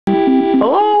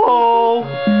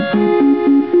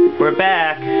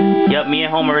back. Yep, me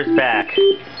and Homer is back.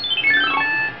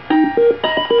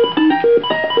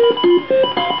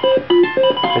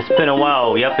 It's been a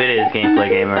while. Yep, it is, Gameplay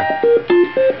Gamer.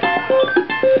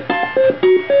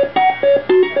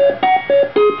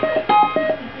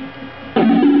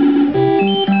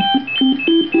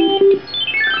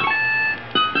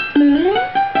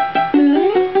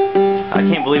 I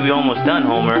can't believe we almost done,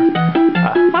 Homer.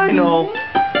 I know.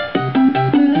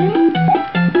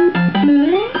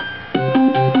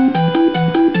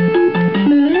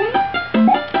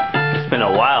 It's been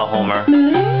a while, Homer.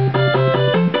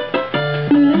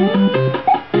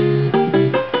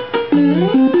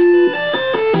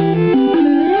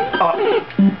 Oh,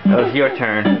 that was your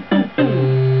turn.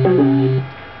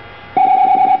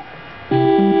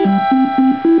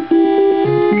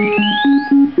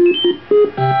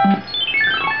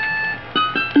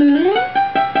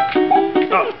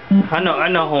 I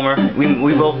know, Homer.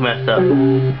 We both messed up.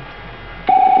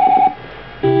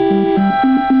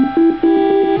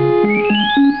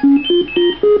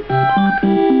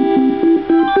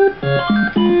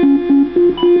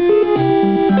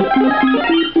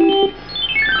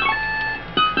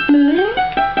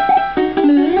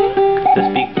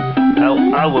 Just be.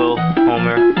 I will,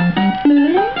 Homer.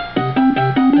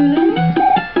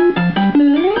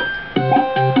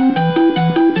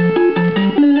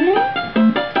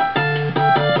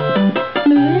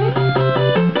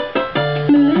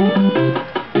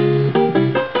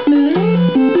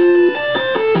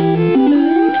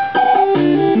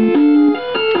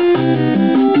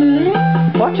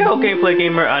 Watch out, Gameplay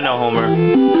Gamer. I know, Homer.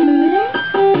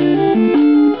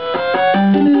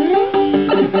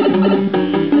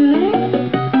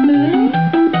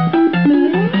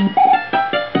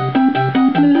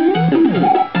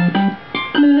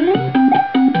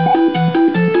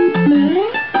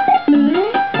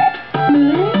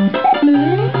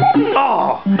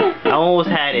 Oh, I almost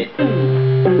had it.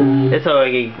 It's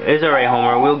alright. It's alright,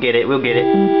 Homer. We'll get it. We'll get it.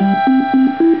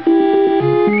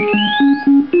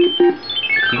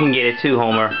 You can get it too,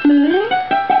 Homer.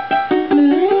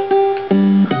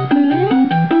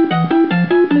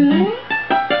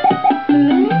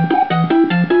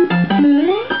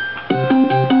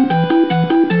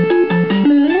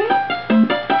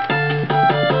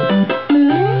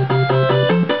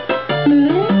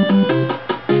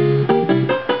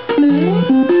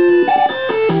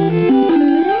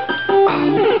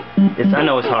 I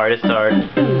know it's hard. It's hard.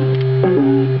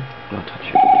 Don't touch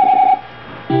it.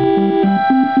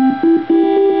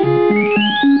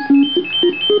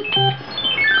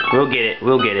 We'll get it.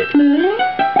 We'll get it.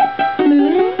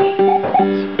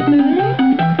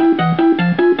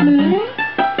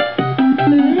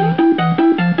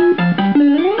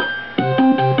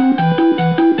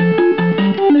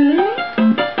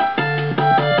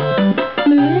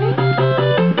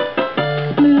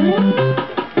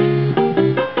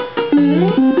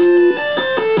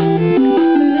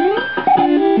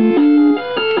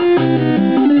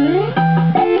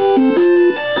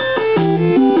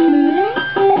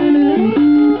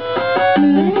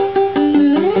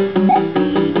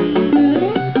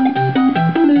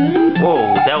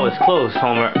 Close,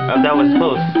 Homer. That was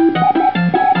close.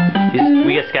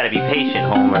 We just gotta be patient,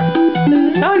 Homer.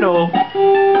 I know.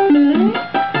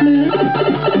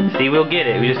 See, we'll get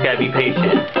it. We just gotta be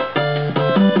patient.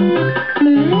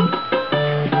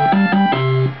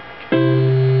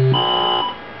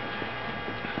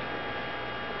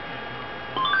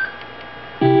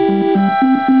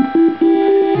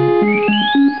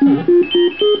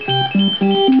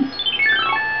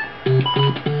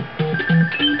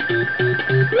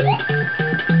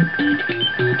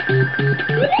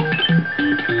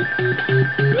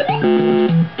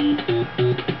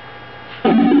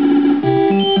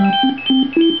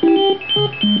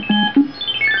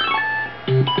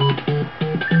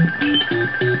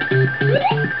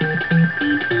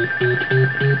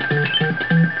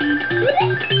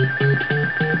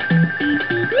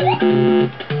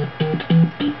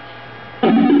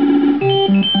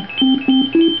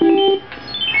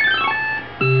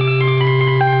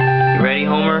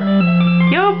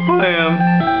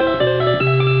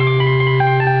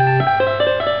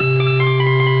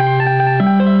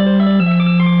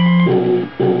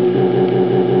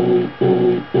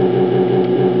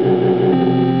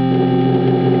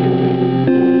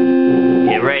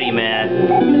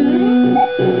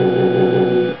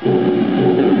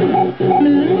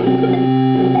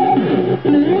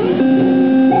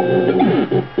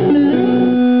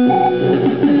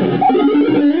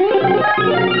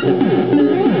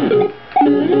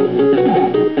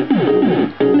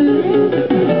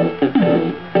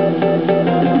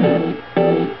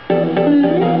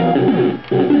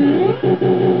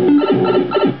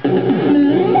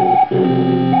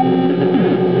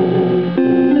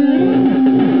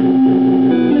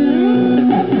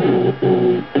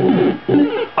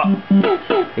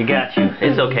 It got you.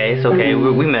 It's okay. It's okay.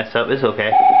 We messed up. It's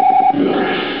okay.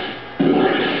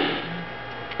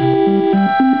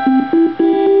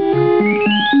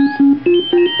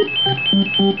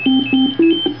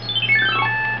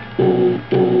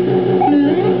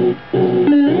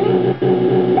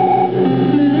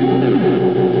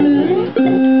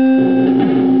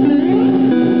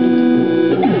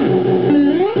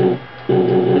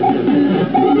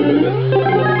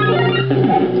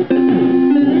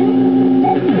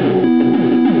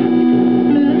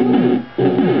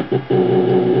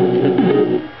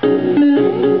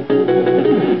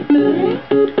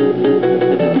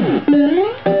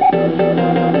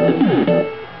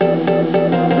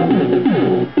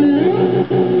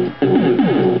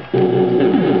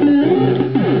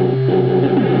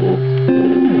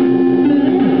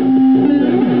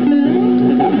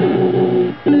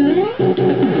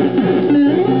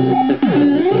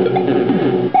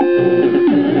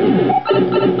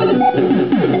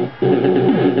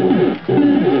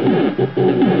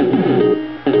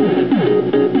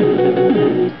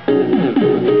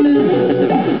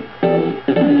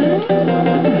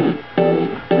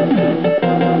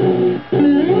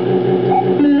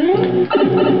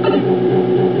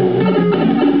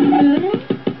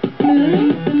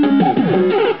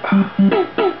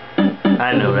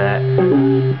 I know that.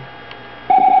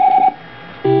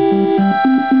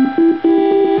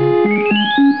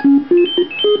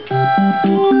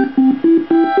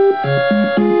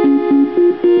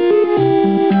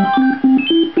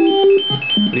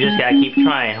 We just gotta keep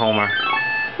trying, Homer.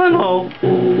 I know.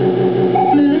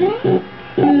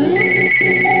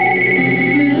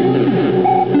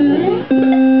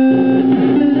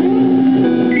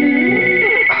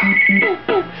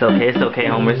 It's okay,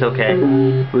 Homer, it's okay.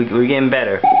 We're getting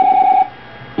better.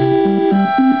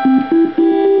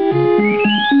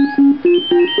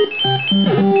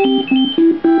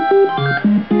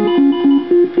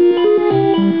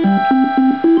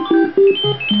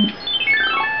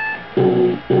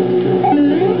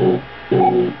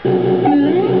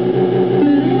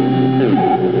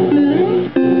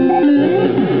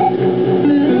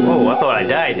 Oh, I thought I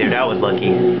died there. That was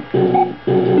lucky.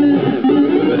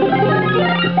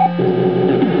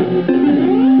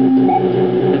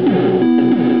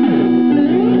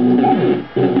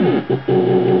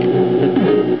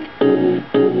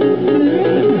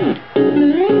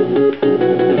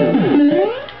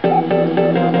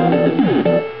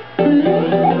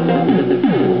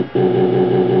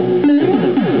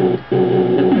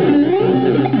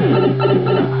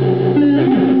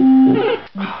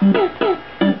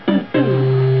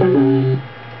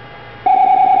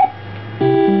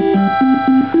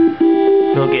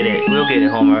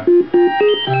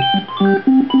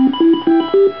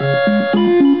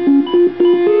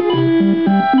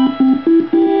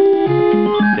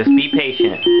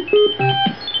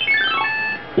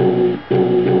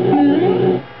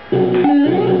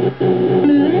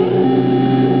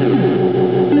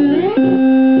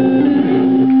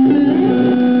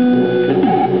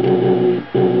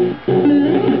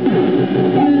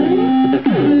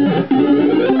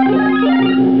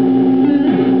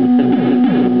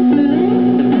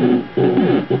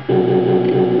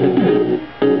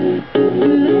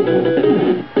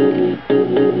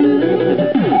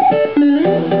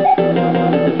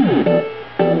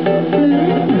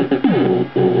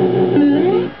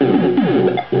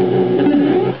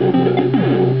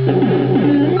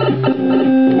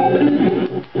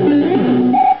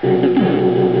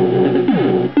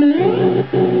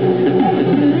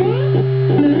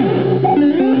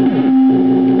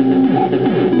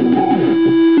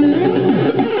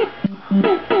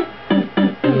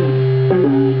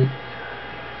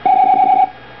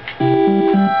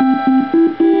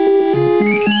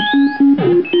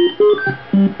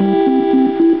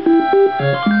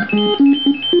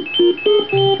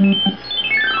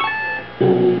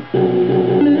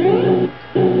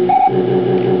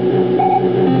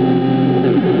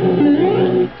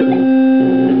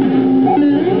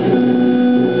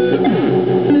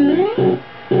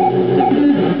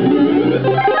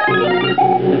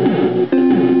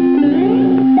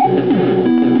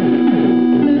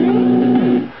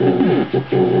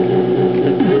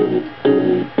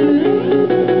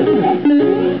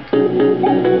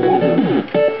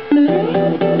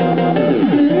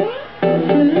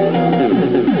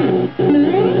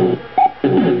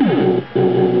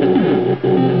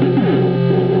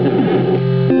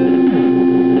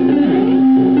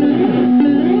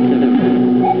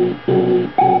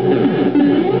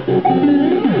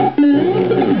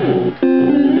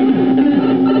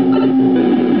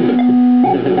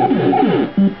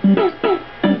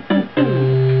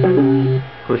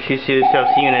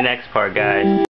 shall see you in the next part, guys.